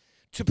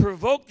to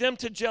provoke them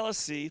to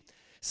jealousy,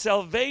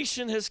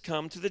 salvation has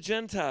come to the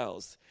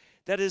Gentiles.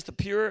 That is the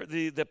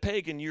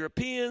pagan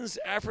Europeans,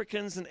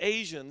 Africans, and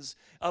Asians,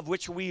 of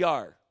which we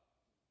are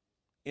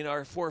in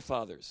our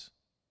forefathers.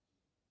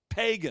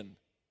 Pagan.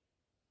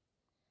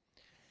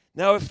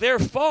 Now, if their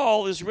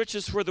fall is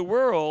riches for the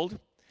world,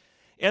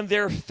 and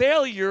their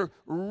failure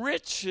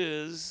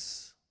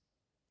riches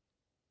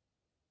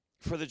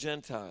for the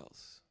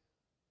Gentiles.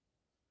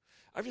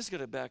 I've just got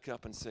to back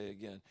up and say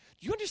again,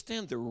 do you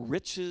understand the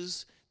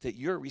riches that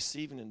you're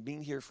receiving in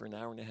being here for an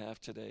hour and a half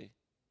today?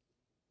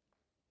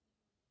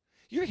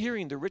 You're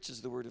hearing the riches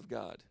of the Word of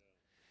God.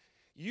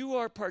 You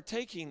are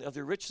partaking of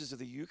the riches of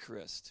the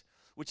Eucharist,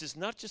 which is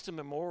not just a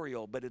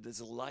memorial, but it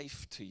is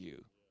life to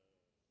you.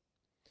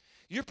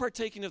 You're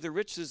partaking of the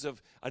riches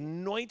of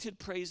anointed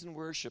praise and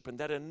worship, and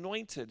that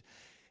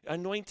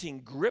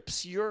anointing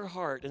grips your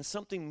heart, and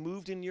something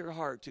moved in your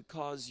heart to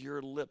cause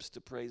your lips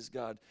to praise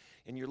God.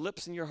 And your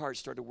lips and your heart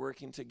started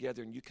working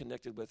together, and you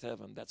connected with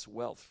heaven. That's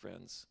wealth,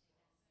 friends.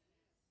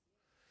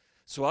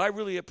 So I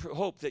really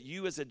hope that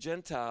you as a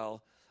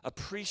Gentile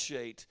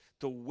appreciate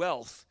the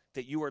wealth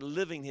that you are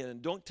living in,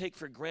 and don't take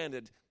for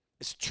granted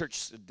it's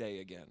church day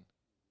again.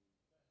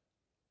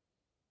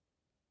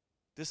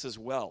 This is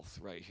wealth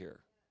right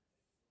here.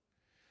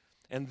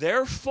 And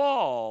their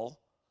fall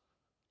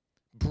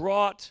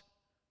brought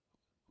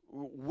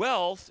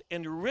wealth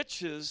and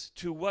riches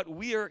to what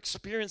we are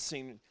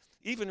experiencing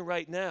even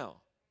right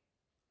now.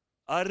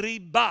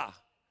 Arriba.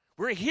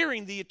 We're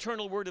hearing the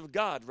eternal word of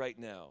God right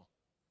now.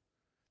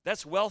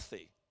 That's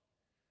wealthy.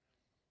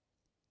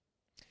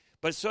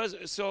 But so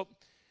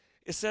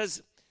it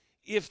says,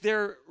 if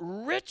their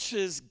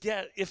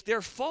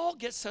fall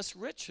gets us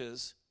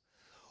riches,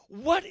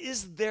 what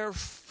is their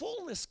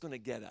fullness going to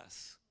get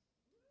us?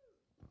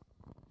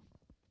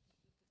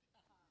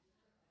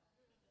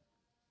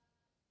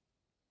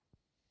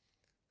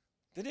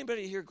 Did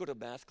anybody here go to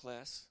math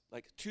class?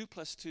 Like 2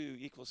 + 2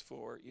 =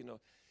 4,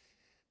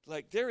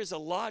 Like there is a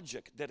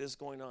logic that is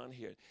going on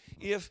here.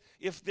 If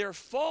their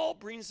fall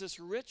brings us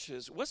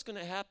riches, what's going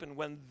to happen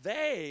when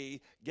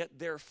they get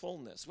their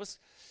fullness?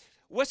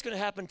 What's going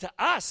to happen to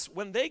us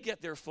when they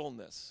get their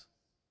fullness?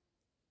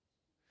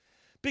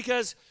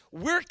 Because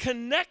we're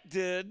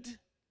connected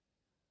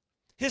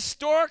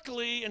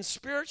historically and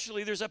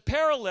spiritually. There's a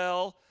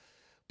parallel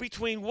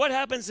between what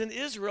happens in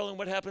Israel and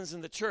what happens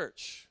in the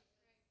church.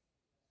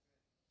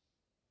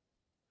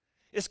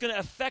 It's going to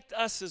affect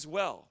us as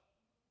well.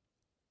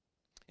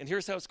 And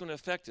here's how it's going to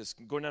affect us.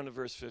 Going down to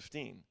verse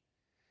 15.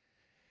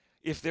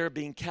 If they're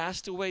being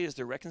cast away as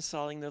the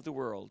reconciling of the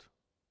world,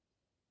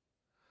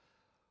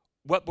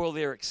 what will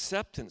their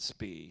acceptance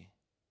be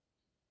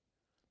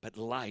but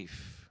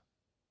life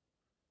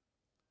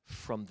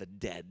from the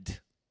dead?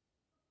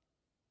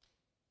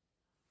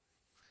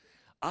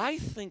 I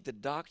think the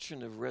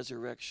doctrine of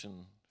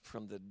resurrection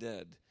from the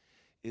dead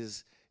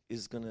is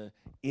going to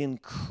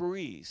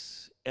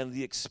increase, and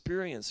the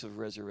experience of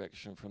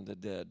resurrection from the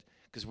dead,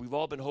 because we've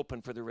all been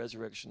hoping for the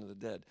resurrection of the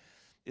dead,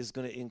 is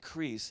going to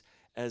increase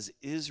as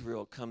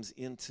Israel comes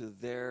into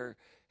their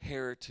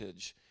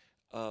heritage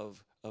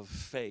of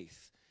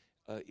faith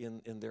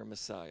in their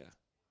Messiah.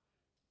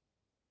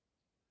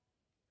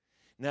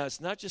 Now,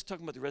 it's not just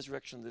talking about the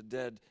resurrection of the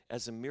dead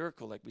as a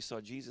miracle like we saw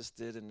Jesus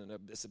did, and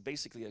it's a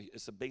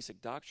basic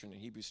doctrine in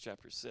Hebrews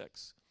chapter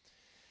 6.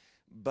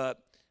 But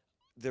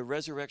the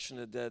resurrection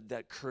of the dead,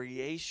 that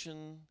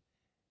creation,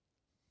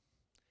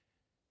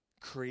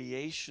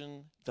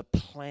 the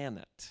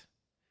planet,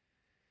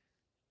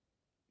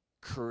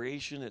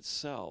 creation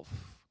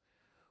itself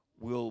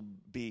will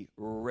be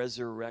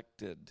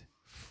resurrected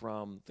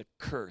from the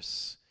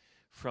curse,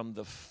 from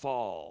the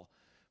fall,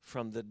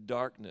 from the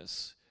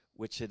darkness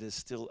which it is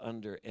still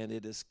under, and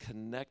it is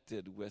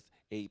connected with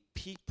a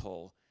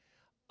people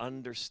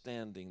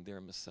understanding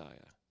their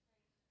Messiah.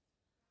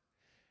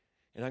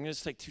 And I'm going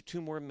to take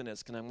two more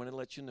minutes, and I'm going to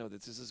let you know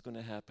that this is going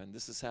to happen.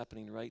 This is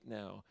happening right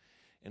now,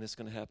 and it's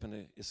going to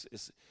happen.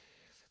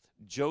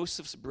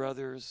 Joseph's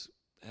brothers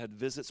had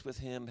visits with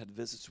him, had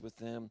visits with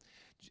them.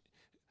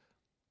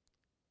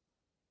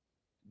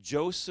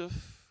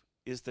 Joseph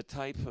is the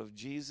type of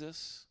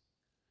Jesus.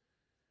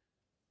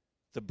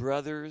 The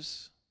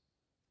brothers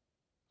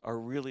are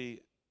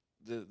really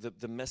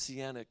the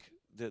messianic,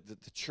 the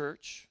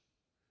church.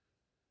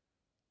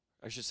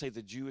 I should say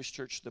the Jewish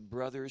church, the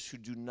brothers who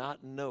do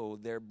not know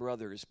their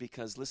brothers,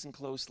 because, listen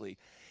closely,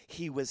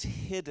 he was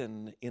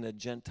hidden in a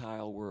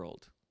Gentile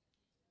world.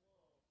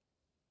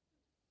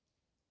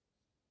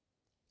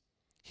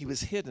 He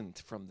was hidden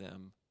from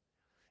them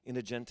in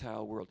a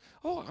Gentile world.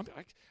 Oh,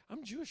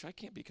 I'm Jewish. I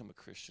can't become a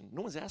Christian.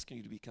 No one's asking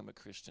you to become a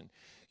Christian.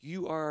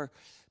 You are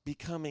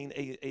becoming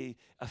a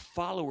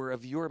follower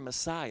of your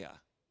Messiah.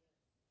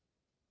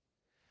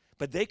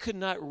 But they could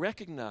not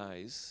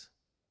recognize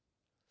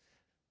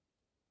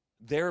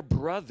their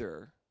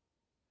brother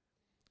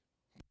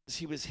because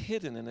he was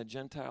hidden in a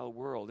Gentile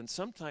world. And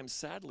sometimes,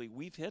 sadly,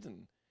 we've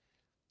hidden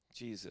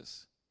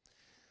Jesus.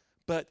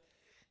 But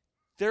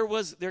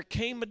there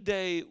came a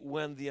day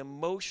when the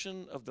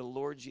emotion of the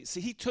Lord Jesus,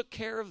 see, he took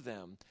care of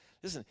them.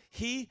 Listen,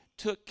 he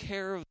took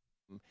care of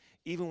them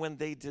even when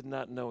they did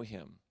not know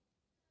him.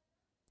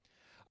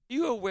 Are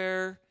you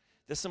aware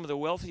that some of the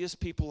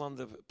wealthiest people on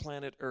the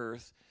planet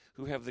Earth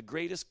who have the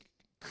greatest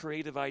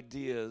creative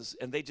ideas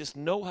and they just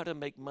know how to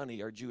make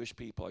money are Jewish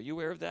people? Are you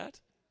aware of that?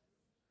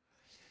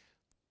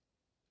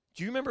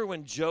 Do you remember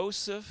when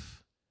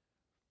Joseph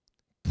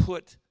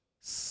put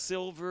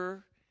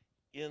silver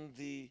in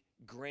the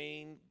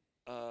grain,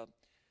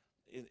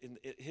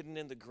 hidden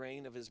in the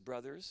grain of his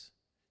brothers?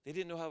 They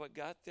didn't know how it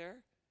got there.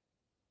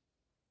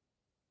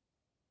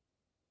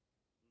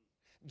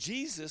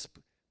 Jesus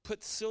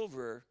put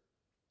silver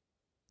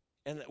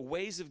and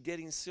ways of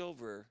getting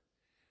silver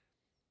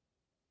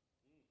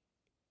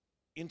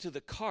into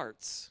the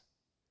carts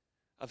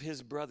of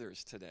his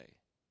brothers today.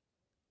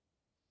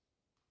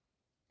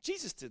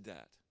 Jesus did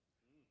that.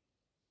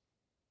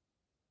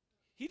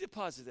 He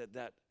deposited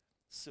that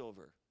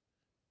silver.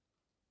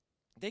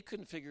 They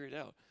couldn't figure it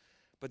out.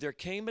 But there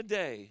came a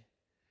day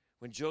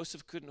when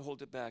Joseph couldn't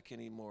hold it back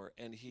anymore,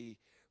 and he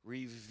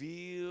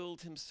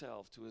revealed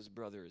himself to his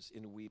brothers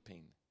in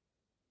weeping.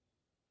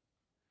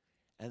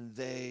 And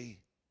they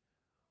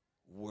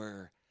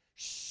were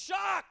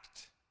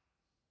shocked.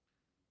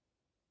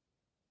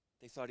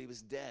 They thought he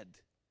was dead,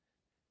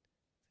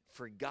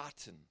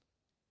 forgotten.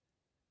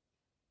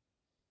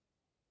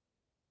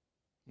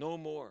 No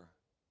more.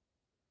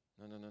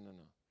 No.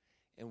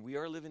 And we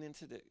are living in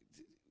today.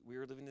 We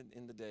are living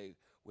in the day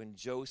when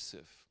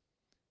Joseph,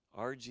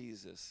 our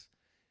Jesus,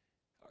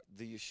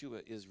 the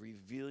Yeshua, is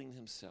revealing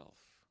himself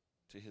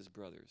to his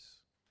brothers.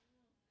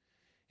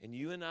 And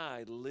you and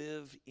I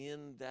live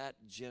in that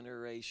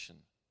generation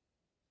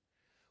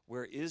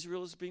where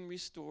Israel is being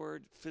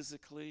restored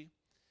physically.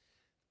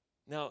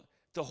 Now,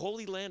 the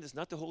Holy Land is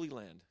not the Holy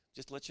Land.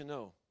 Just to let you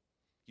know.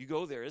 You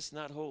go there, it's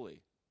not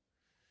holy.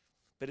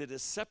 But it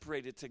is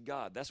separated to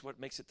God. That's what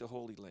makes it the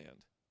Holy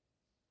Land.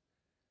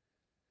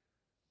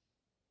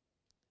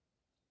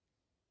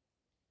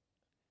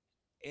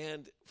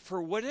 And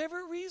for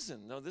whatever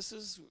reason, now this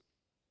is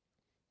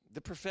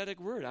the prophetic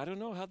word. I don't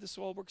know how this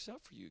all works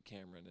out for you,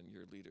 Cameron, and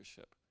your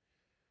leadership.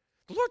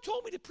 The Lord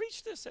told me to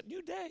preach this at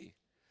New Day.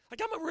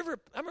 Like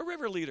I'm a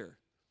river leader.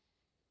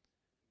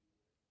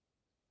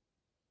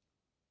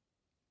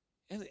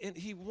 And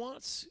he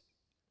wants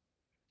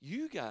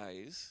you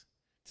guys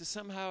to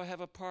somehow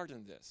have a part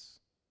in this,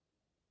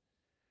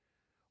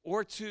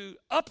 or to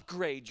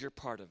upgrade your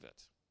part of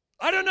it.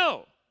 I don't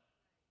know.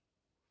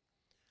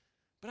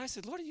 But I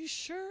said, Lord, are you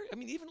sure? I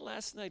mean, even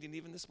last night and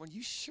even this morning,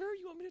 you sure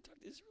you want me to talk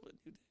to Israel at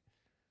New Day?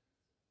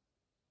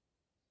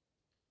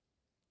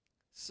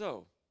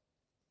 So,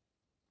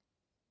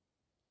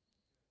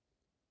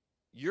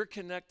 you're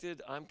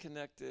connected, I'm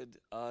connected,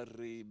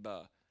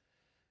 arriba.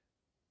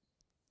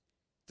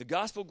 The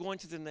gospel going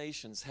to the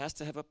nations has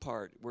to have a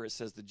part where it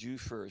says the Jew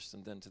first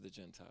and then to the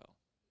Gentile.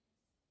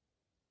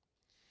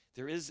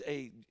 There is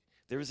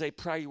a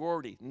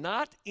priority,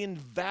 not in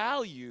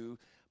value,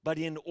 but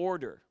in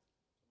order.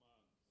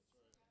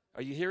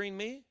 Are you hearing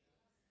me?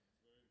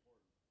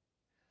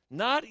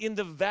 Not in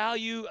the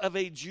value of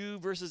a Jew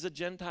versus a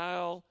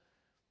Gentile,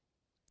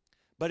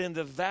 but in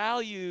the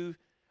value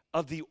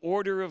of the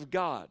order of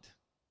God.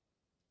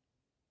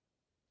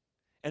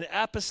 And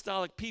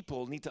apostolic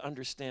people need to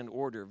understand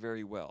order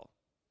very well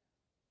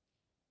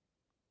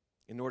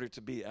in order to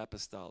be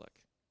apostolic.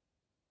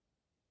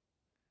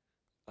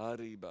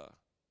 Arriba.